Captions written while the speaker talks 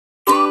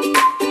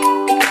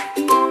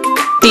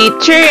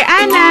Teacher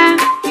Anna.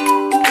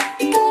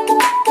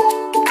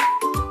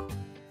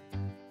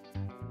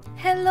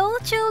 Hello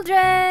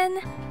children!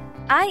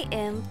 I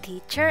am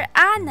Teacher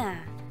Anna.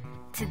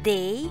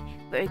 Today,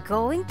 we're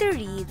going to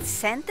read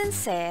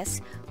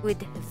sentences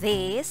with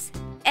this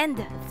and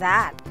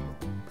that.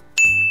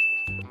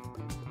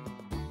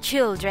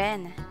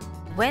 Children,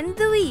 when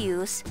do we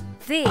use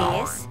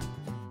this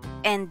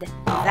and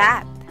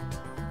that?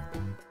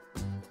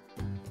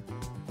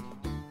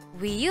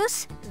 We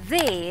use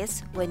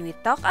this when we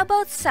talk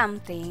about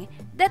something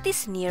that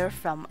is near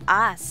from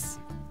us.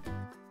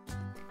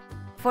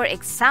 For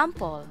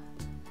example,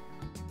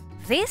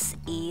 this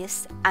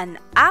is an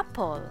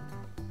apple.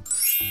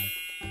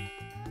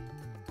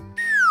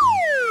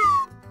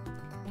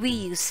 We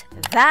use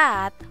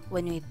that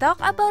when we talk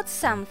about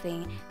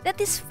something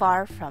that is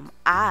far from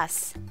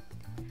us.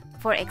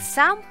 For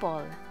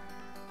example,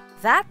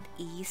 that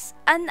is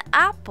an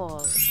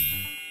apple.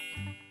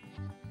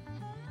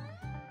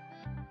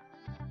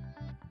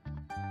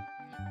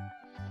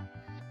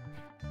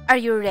 Are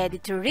you ready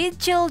to read,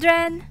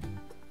 children?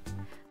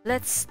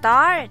 Let's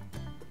start.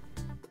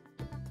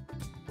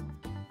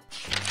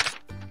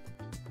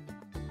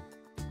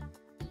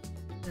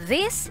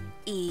 This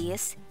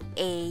is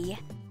a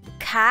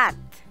cat.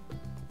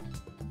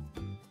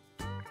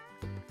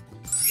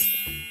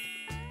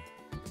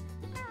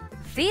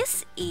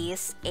 This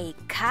is a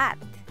cat.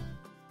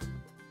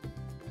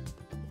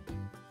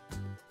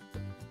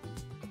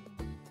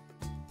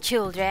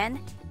 Children,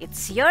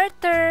 it's your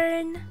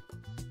turn.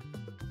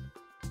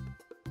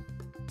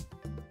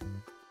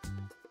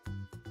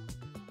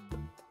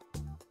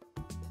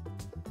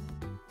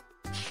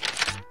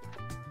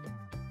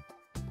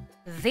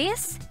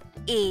 This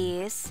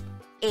is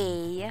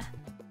a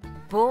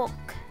book.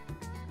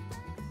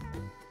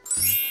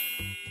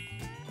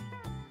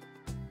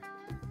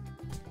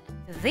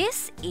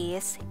 This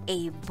is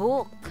a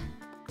book.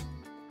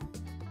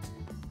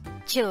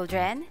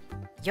 Children,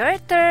 your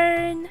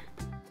turn.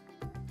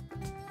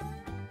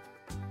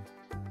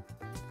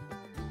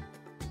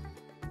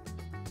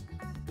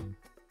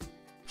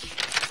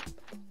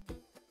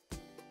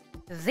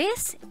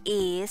 This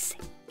is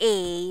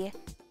a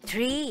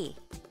tree.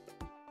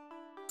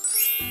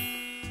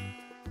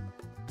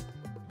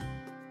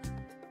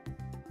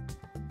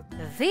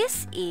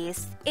 This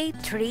is a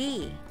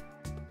tree.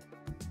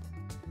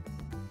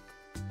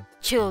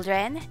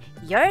 Children,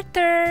 your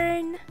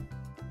turn.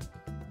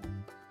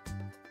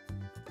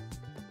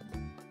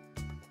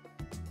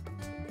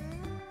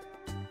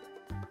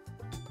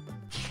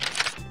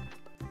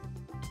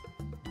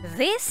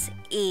 This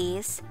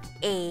is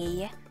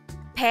a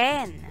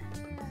pen.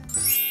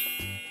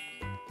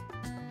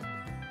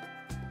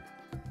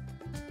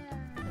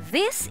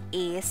 This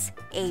is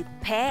a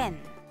pen.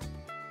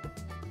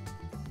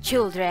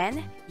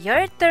 Children,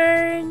 your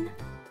turn.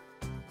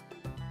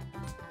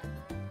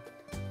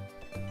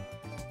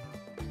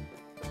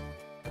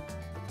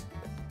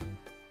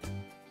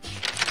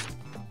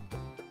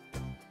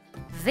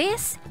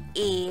 This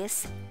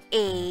is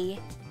a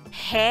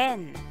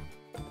hen.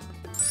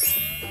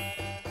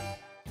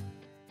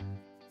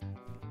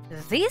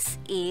 This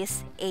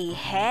is a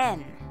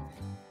hen.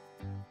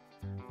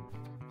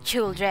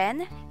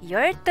 Children,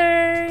 your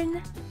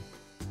turn.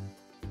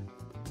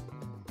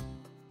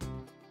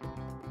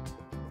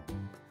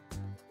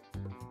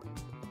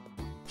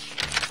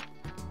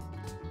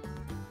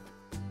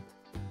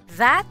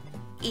 That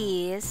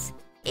is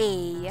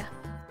a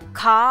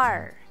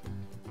car.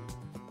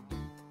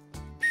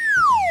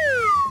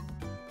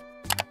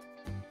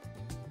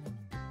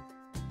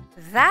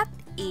 That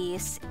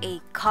is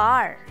a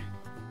car.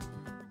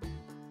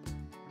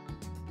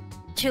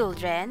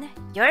 Children,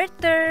 your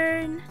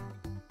turn.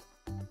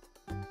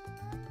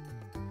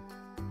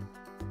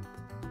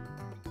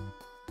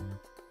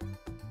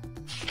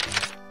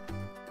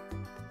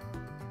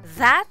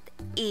 That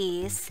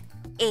is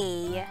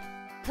a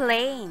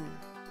plane.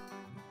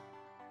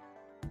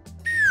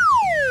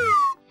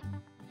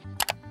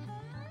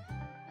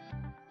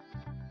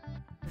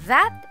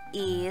 That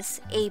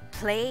is a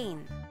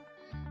plane.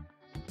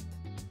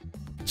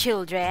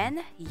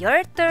 Children,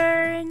 your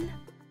turn.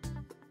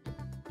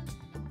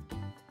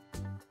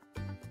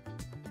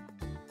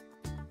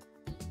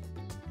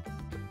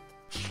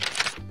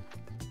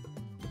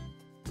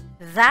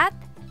 That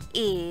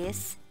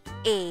is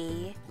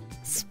a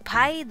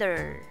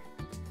spider.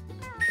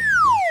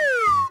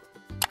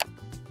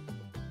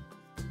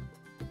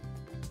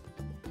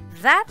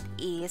 That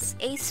is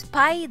a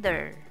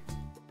spider.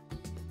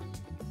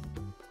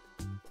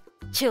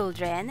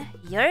 Children,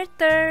 your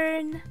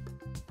turn.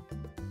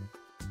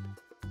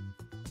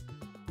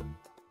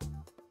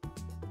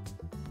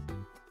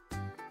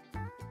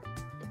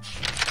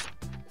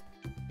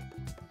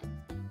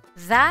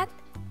 That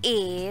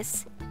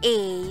is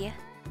a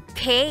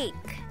cake.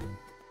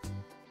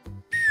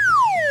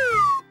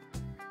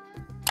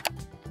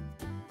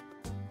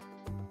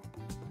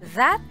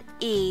 That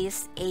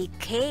is a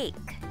cake.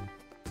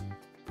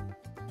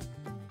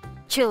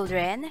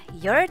 Children,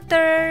 your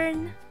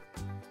turn.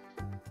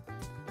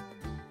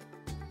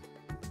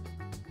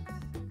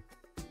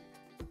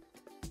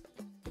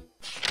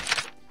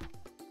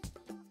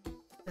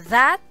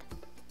 That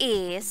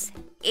is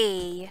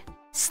a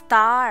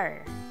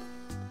star.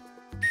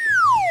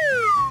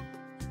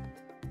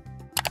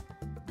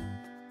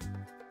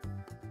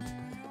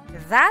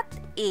 That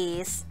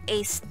is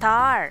a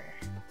star.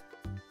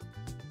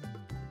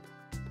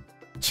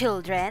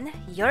 Children,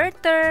 your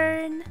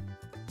turn.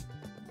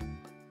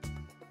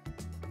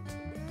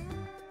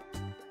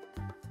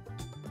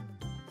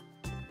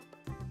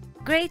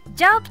 Great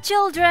job,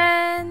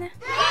 children!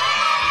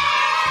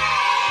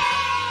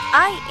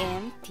 I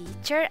am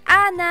Teacher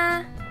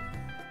Anna.